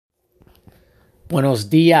Buenos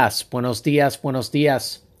dias, buenos dias, buenos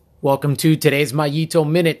dias. Welcome to today's Mayito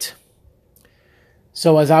Minute.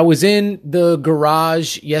 So as I was in the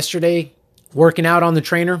garage yesterday, working out on the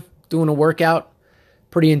trainer, doing a workout,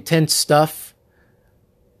 pretty intense stuff.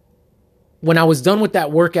 When I was done with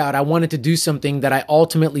that workout, I wanted to do something that I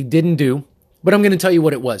ultimately didn't do, but I'm going to tell you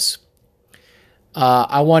what it was.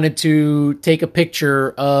 I wanted to take a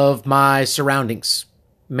picture of my surroundings,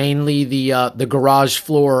 mainly the garage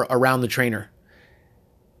floor around the trainer.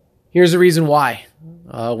 Here's the reason why.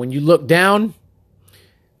 When you look down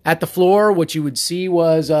at the floor, what you would see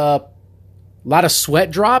was a lot of sweat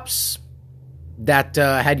drops that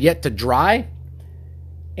had yet to dry,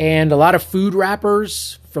 and a lot of food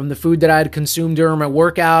wrappers from the food that I had consumed during my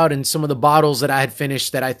workout, and some of the bottles that I had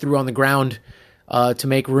finished that I threw on the ground to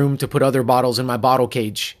make room to put other bottles in my bottle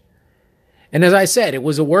cage. And as I said, it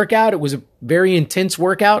was a workout. It was a very intense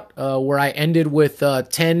workout where I ended with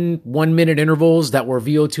 10 1-minute intervals that were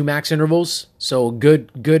VO2 max intervals. So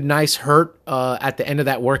good, nice hurt at the end of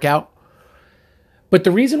that workout. But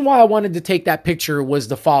the reason why I wanted to take that picture was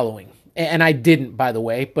the following. And I didn't, by the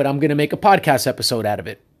way, but I'm going to make a podcast episode out of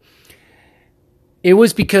it. It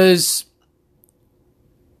was because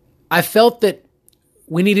I felt that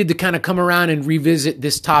we needed to kind of come around and revisit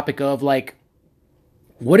this topic of like,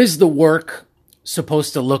 what is the work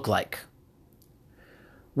supposed to look like?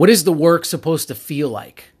 What is the work supposed to feel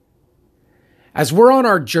like? As we're on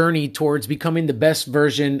our journey towards becoming the best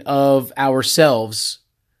version of ourselves,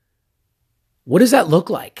 what does that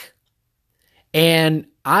look like? And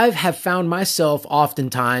I have found myself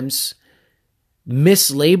oftentimes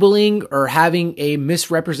mislabeling or having a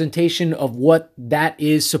misrepresentation of what that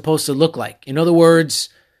is supposed to look like. In other words,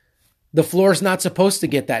 the floor is not supposed to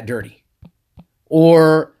get that dirty.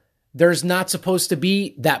 Or there's not supposed to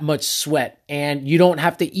be that much sweat, and you don't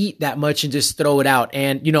have to eat that much and just throw it out.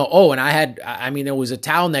 And, there was a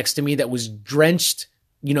towel next to me that was drenched,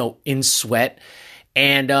 in sweat,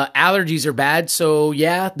 and allergies are bad. So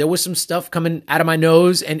yeah, there was some stuff coming out of my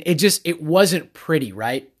nose, and it wasn't pretty,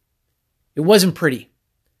 right? It wasn't pretty,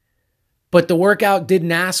 but the workout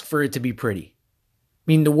didn't ask for it to be pretty. I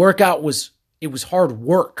mean, the workout was hard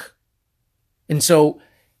work. And so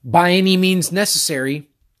by any means necessary,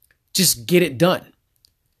 just get it done.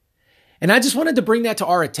 And I just wanted to bring that to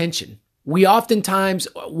our attention. We oftentimes,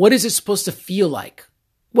 what is it supposed to feel like?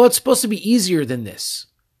 Well, it's supposed to be easier than this.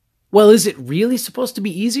 Well, is it really supposed to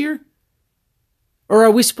be easier? Or are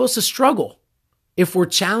we supposed to struggle? If we're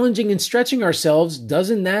challenging and stretching ourselves,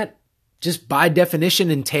 doesn't that just by definition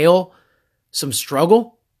entail some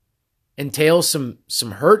struggle? Entail some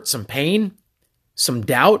hurt, some pain, some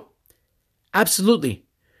doubt? Absolutely.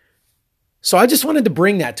 So I just wanted to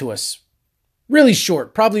bring that to us. Really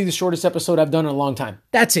short, probably the shortest episode I've done in a long time.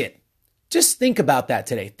 That's it. Just think about that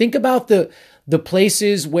today. Think about the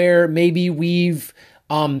places where maybe we've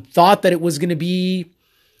thought that it was going to be,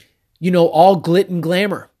 all glit and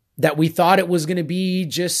glamour. That we thought it was going to be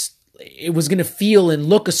it was going to feel and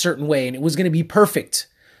look a certain way, and it was going to be perfect.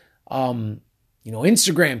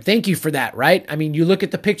 Instagram, thank you for that, right? I mean, you look at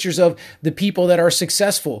the pictures of the people that are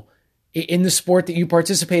successful in the sport that you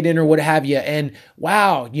participate in or what have you. And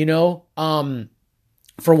wow,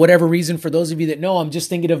 for whatever reason, for those of you that know, I'm just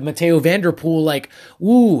thinking of Matteo van der Poel, like,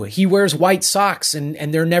 ooh, he wears white socks and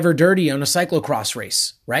they're never dirty on a cyclocross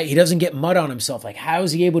race, right? He doesn't get mud on himself. Like, how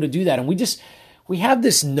is he able to do that? And we have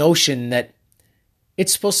this notion that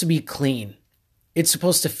it's supposed to be clean. It's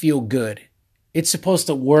supposed to feel good. It's supposed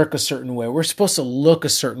to work a certain way. We're supposed to look a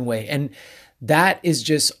certain way. And that is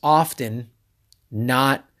just often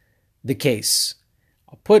not the case.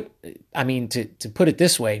 To put it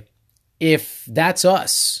this way, if that's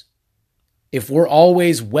us, if we're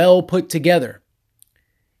always well put together,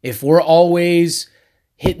 if we're always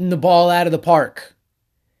hitting the ball out of the park,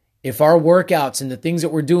 if our workouts and the things that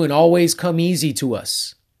we're doing always come easy to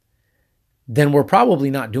us, then we're probably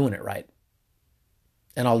not doing it right.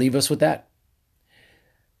 And I'll leave us with that.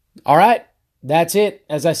 All right, that's it.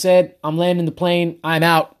 As I said, I'm landing the plane. I'm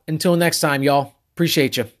out. Until next time, y'all.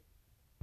 Appreciate you.